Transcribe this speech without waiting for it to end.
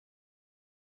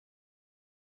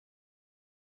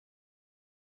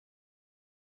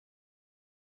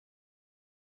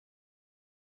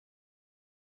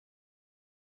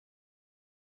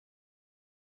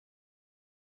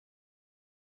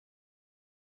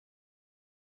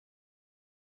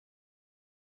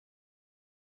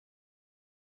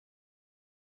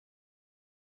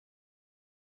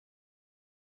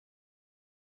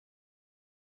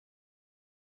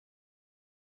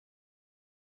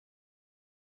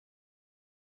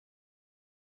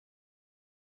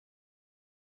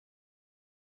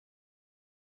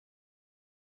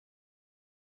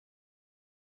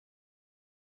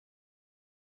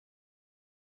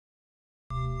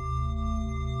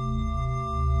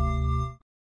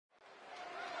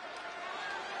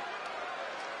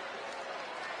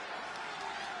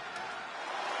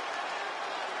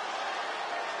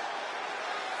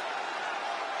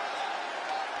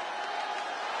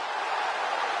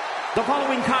The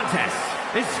following contest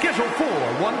is scheduled for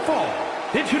one fall.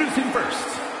 Introducing first,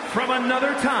 from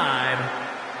another time,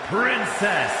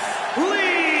 Princess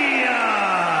Leia!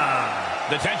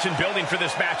 The tension building for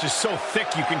this match is so thick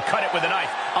you can cut it with a knife.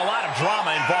 A lot of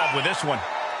drama involved with this one.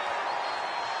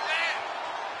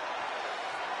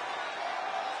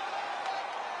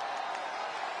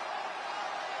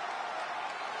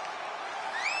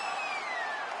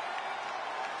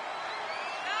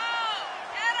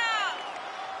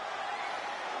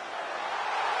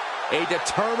 A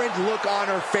determined look on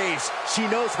her face. She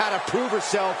knows how to prove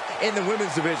herself in the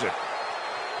women's division.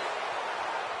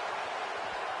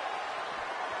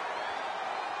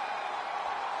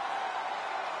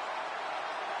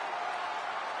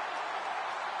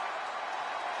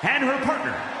 And her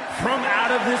partner from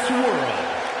out of this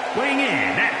world, weighing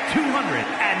in at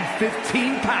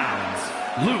 215 pounds,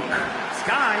 Luke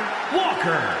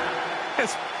Skywalker.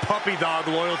 This puppy dog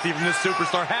loyalty from this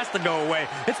superstar has to go away.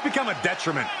 It's become a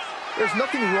detriment. There's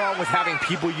nothing wrong with having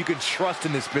people you can trust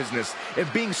in this business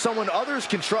and being someone others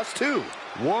can trust too.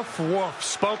 Woof, woof.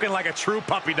 Spoken like a true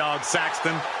puppy dog,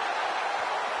 Saxton.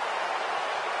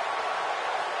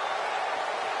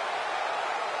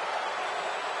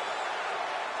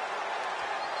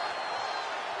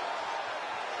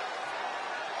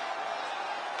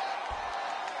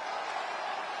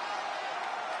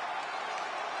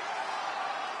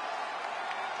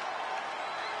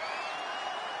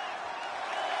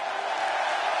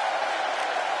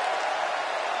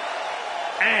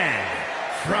 And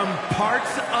from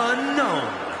parts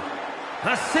unknown,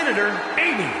 the Senator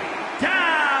Amy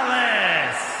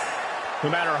Dallas. No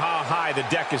matter how high the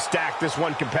deck is stacked, this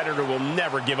one competitor will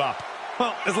never give up.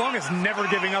 Well, as long as never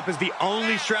giving up is the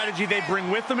only strategy they bring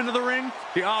with them into the ring,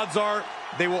 the odds are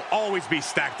they will always be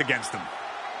stacked against them.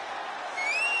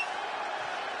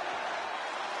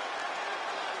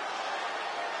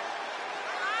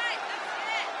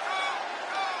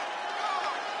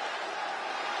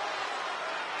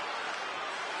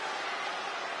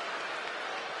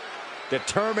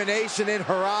 Determination in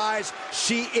her eyes.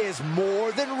 She is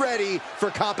more than ready for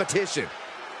competition.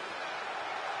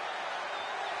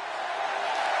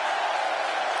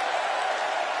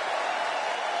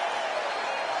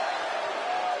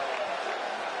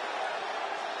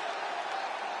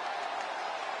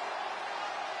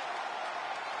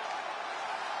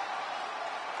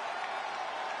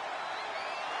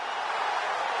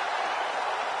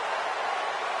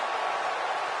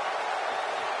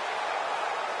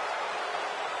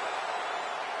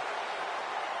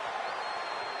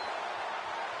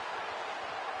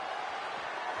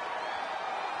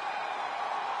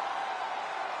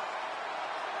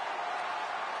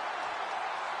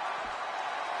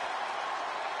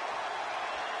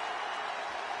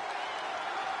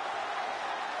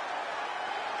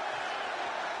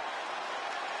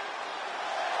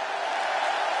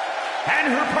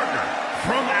 And her partner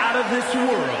from out of this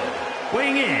world,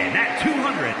 weighing in at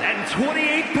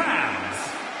 228 pounds,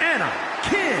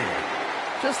 Anakin.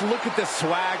 Just look at the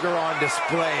swagger on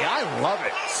display. I love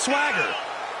it. Swagger?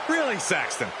 Really,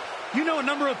 Saxton? You know a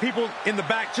number of people in the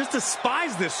back just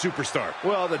despise this superstar.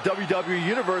 Well, the WWE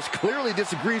Universe clearly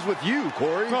disagrees with you,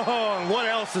 Corey. Oh, and what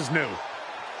else is new?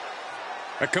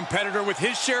 A competitor with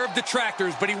his share of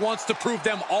detractors, but he wants to prove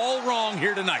them all wrong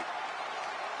here tonight.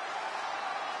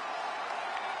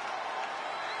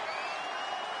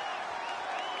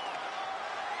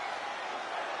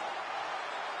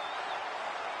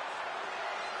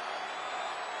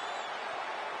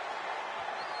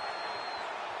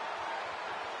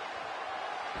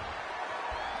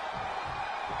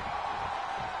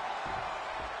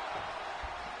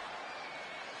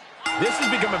 This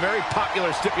has become a very popular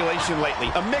stipulation lately,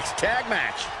 a mixed tag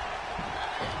match.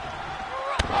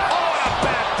 Oh, a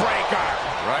backbreaker!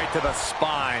 Right to the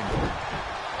spine.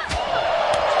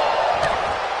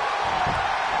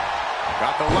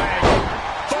 Got the leg.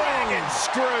 Bang and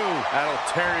screw. That'll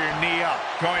tear your knee up.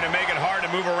 Going to make it hard to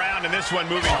move around in this one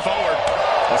moving forward.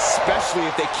 Especially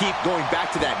if they keep going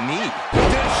back to that knee.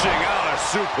 Dishing out a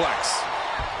suplex.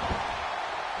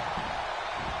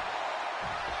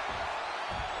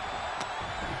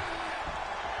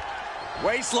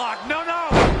 Waistlock, no!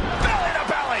 Belly to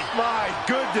belly! My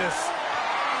goodness!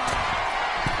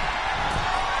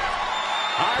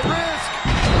 High risk!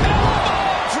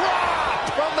 Elbow drop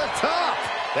from the top!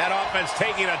 That offense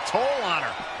taking a toll on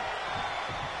her.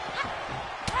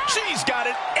 She's got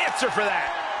an answer for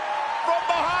that. From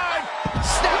behind!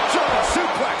 Snapshot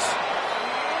suplex!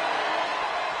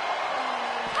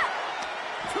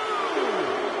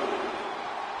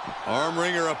 Arm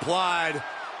wringer applied.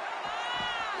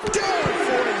 Down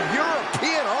for a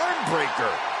European arm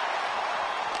breaker.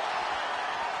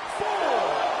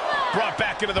 Brought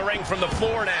back into the ring from the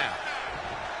floor now.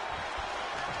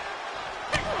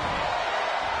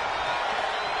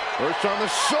 First on the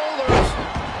shoulders.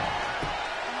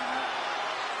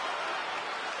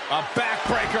 A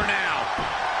backbreaker now.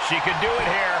 She can do it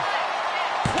here.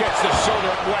 Gets the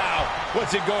shoulder. Wow.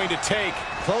 What's it going to take?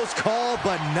 Close call,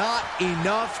 but not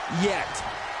enough yet.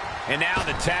 And now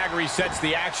the tag resets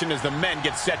the action as the men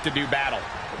get set to do battle.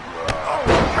 Oh,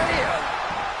 man.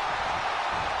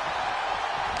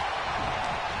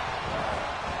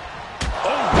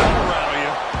 Oh, that'll rattle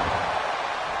you.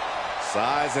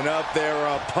 Sizing up their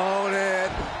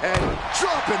opponent and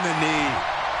dropping the knee.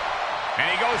 And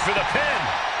he goes for the pin.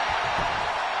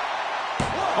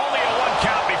 Only a 1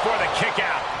 count before the kick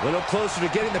out. A little closer to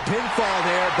getting the pinfall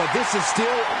there, but this is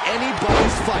still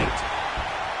anybody's fight.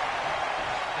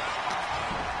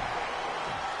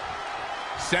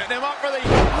 Setting him up for the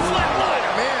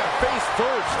flatliner. Man, face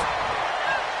first.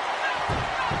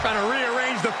 Trying to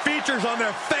rearrange the features on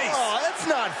their face. Oh, that's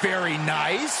not very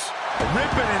nice.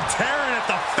 Ripping and tearing at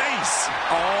the face.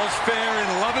 All's fair in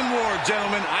love and war,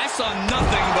 gentlemen. I saw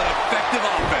nothing but effective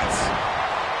offense.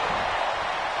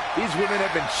 These women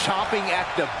have been chomping at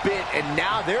the bit, and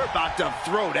now they're about to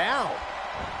throw down.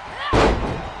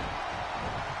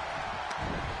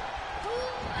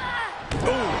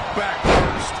 Ooh, back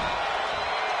first.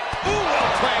 Ooh,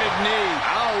 well-planted knee.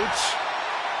 Ouch.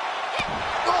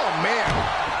 Oh, man.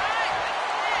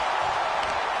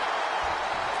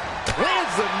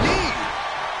 Lands the knee.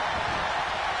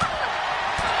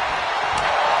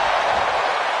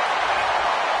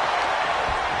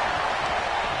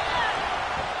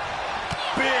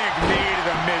 Big knee to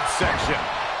the midsection.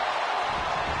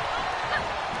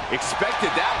 Expected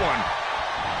that one.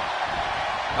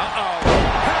 Uh-oh.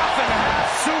 Half and half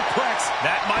suplex.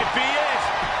 That might be it.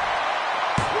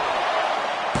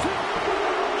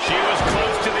 She was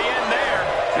close to the end there.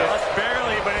 Just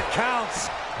barely, but it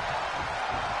counts.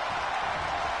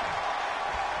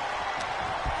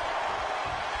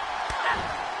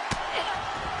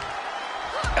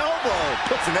 Elbow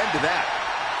puts an end to that.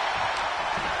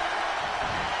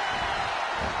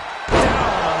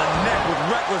 Down on the neck with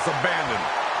reckless abandon.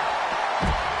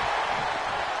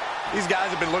 These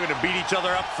guys have been looking to beat each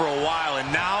other up for a while,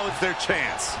 and now it's their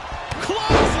chance.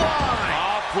 Clothesline.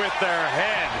 Off with their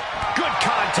head. Good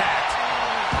contact.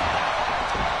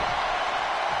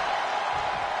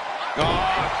 Oh,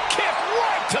 kick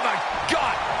right to the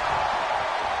gut.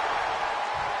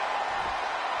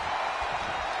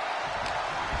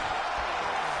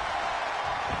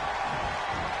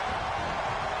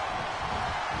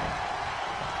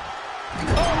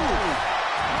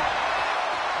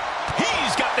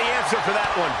 For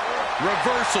that one.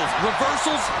 Reversals,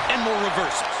 reversals, and more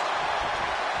reversals.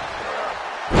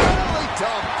 Belly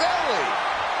to belly.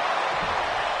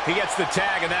 He gets the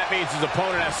tag, and that means his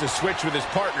opponent has to switch with his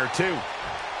partner, too.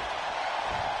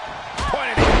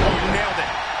 Pointed it. Oh, nailed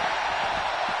it.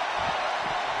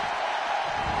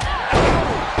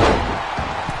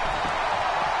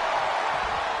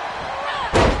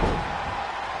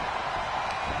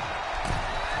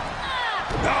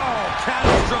 Oh,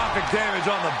 catastrophic damage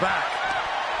on the back.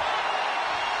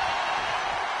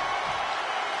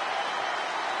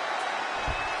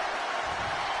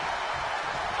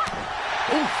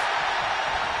 Oof.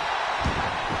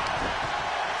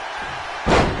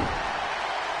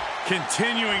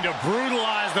 Continuing to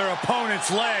brutalize their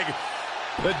opponent's leg.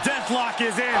 The deathlock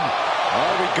is in.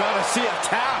 Oh, we gotta see a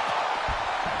tap.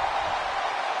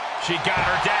 She got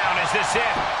her down. Is this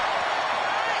it?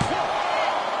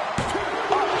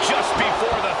 Just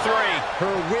before the 3.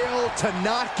 Her will to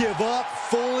not give up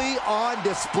fully on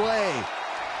display.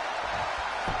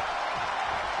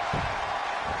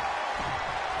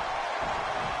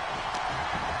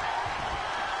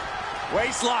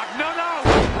 Waistlock. No, no.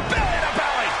 Belly to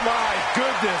belly. My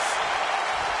goodness.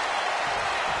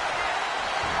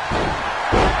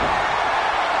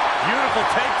 Beautiful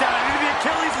takedown into the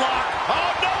Achilles lock.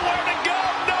 Oh, nowhere to go.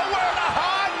 Nowhere to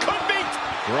hide. Could be.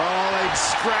 Crawling,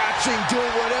 scratching,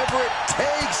 doing whatever it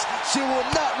takes. She will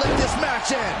not let this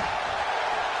match end.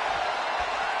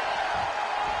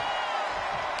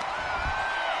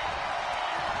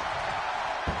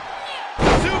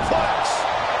 Suplex.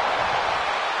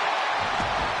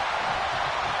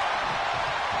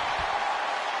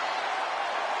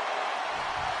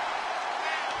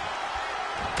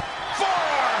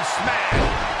 Forearm smash.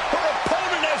 Her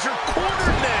opponent has her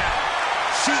cornered now.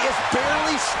 She is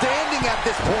barely standing at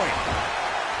this point.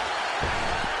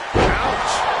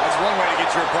 Ouch. That's one way to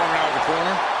get your opponent out of the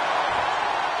corner.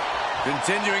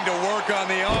 Continuing to work on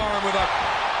the arm with a...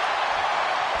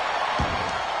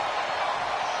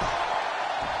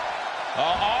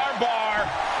 Armbar. bar.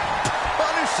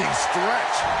 Punishing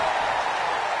stretch.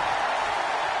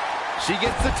 She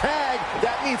gets the tag.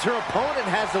 That means her opponent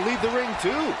has to leave the ring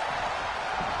too.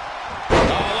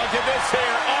 Oh, look at this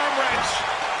here. Arm wrench.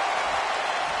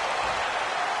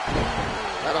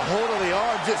 Got a hold of the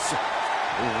arm, just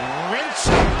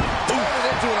wrenching. Turn it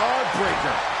into an arm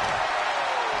breaker.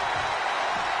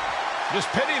 Just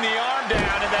pinning the arm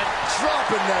down and then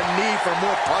dropping that knee for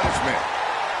more punishment.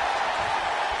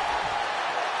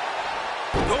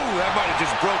 Oh, that might have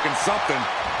just broken something.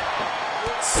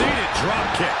 Seated drop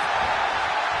kick.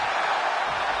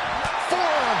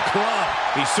 Forearm club.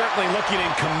 he's certainly looking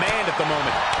in command at the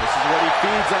moment. This is what he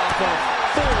feeds off of.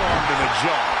 Forearm to the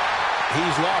jaw.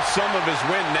 He's lost some of his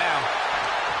wind now.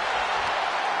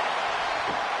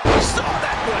 Saw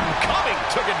that one coming.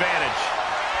 Took advantage.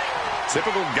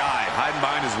 Typical guy hiding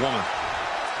behind his woman.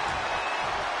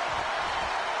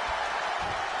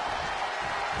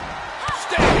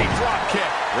 Standing drop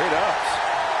kick. Great ups.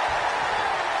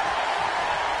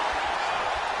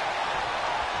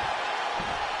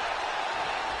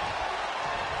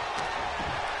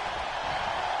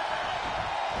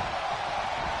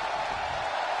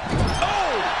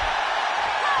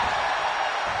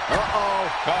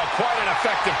 Oh, quite an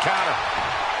effective counter.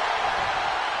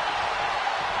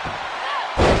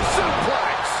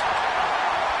 Suplex.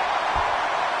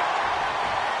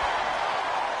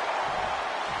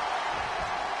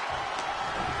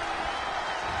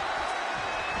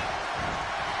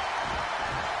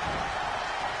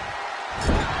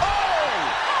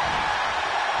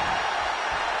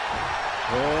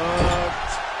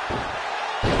 Hooked.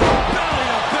 Belly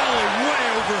to belly, way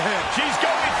overhead. She's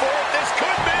going for it. This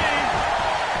could be.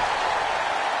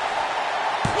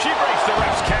 She breaks the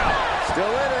ref's count. Still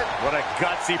in it. What a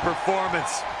gutsy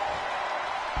performance.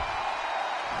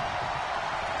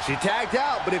 She tagged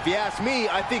out, but if you ask me,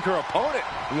 I think her opponent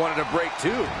wanted a break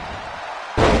too.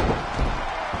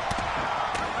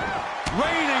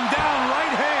 Raining down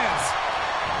right hands.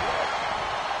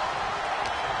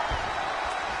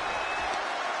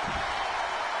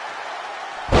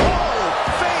 Oh,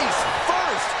 face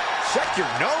first. Check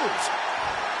your nose.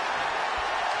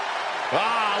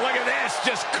 Ah, look at this.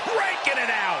 Just cranking it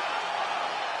out.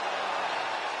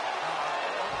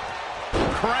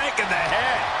 Cranking the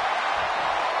head.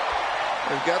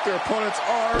 They've got their opponent's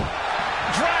arm.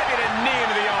 Driving a knee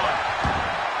into the arm.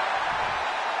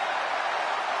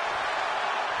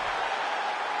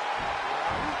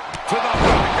 To the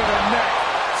back of the neck.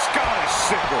 Scottish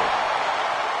sickle.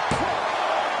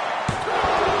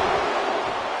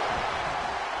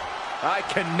 I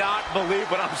cannot believe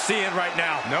what I'm seeing right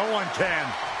now. No one can.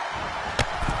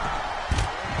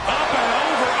 Up and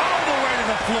over, all the way to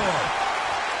the floor.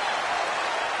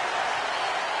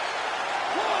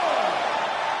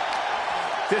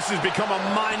 This has become a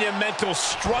monumental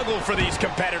struggle for these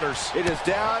competitors. It is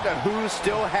down to who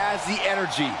still has the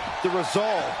energy, the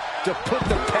resolve to put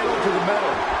the pedal to the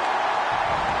metal.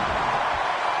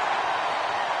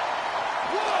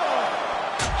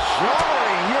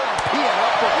 Jarring European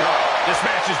uppercut. This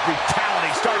match's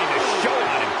brutality starting to show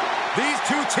on him. These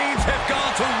two teams have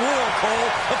gone to war, Cole.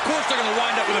 Of course they're going to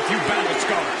wind up with a few battle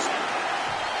scars.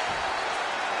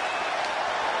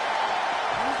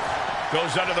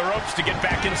 Goes under the ropes to get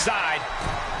back inside.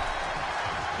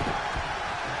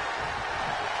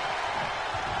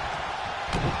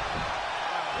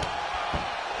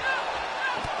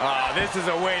 This is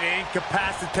a way to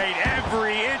incapacitate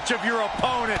every inch of your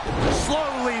opponent.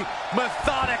 Slowly,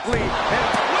 methodically, and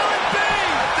will it be?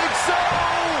 I think so.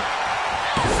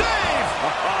 Save.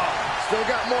 Still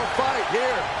got more fight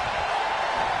here.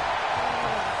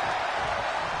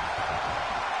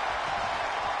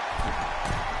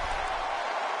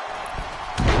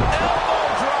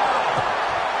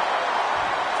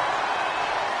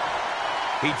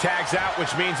 He tags out,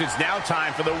 which means it's now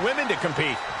time for the women to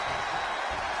compete.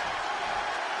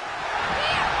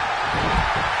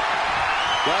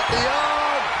 Got the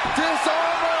arm.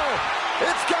 Disarmer.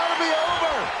 It's got to be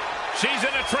over. She's in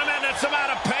a tremendous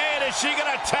amount of pain. Is she going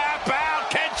to tap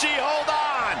out? Can she hold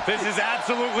on? This is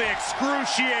absolutely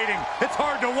excruciating. It's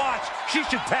hard to watch. She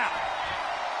should tap.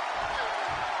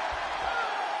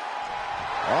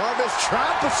 Arm is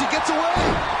trapped, but she gets away.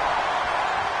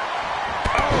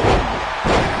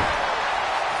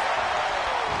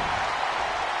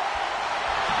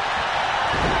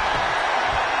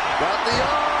 Got the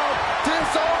arm.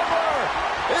 Disarmer.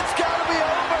 It's got to be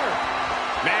over.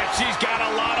 Man, she's got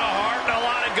a lot of heart and a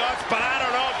lot of guts, but I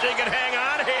don't know if she can hang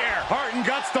on here. Heart and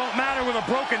guts don't matter with a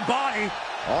broken body.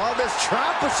 Arm is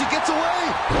trapped, but she gets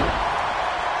away.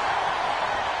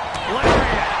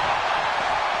 Lariat.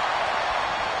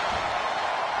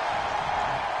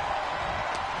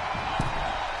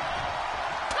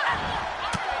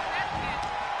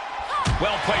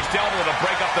 Well-placed elbow to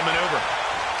break up the maneuver.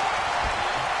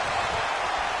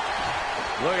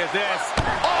 Look at this.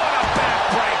 Oh, and a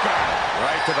backbreaker.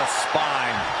 Right to the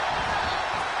spine.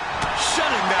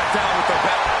 Shutting that down with the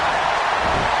back.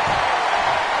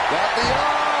 Got the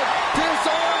arm.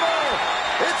 Disarmer.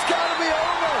 It's got to be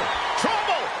over.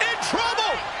 Trouble! In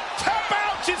trouble! Tap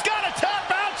out! She's got to tap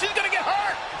out! She's going to get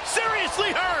hurt!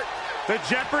 Seriously hurt! The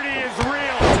jeopardy is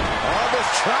real.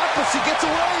 Almost trapped, but she gets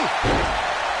away.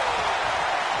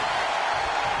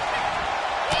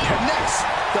 Connects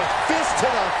the fist to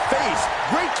the face.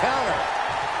 Great counter.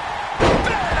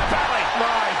 There in the belly!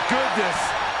 My goodness.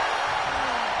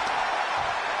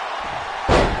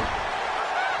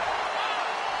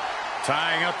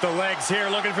 Tying up the legs here,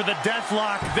 looking for the death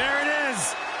lock. There it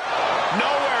is.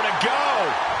 Nowhere to go.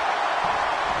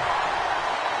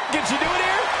 Can she do it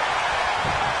here?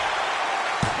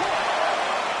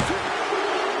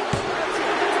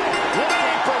 What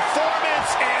a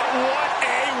performance and what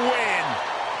a win.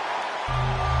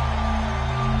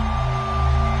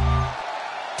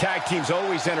 Tag teams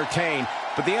always entertain,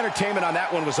 but the entertainment on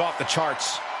that one was off the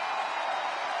charts.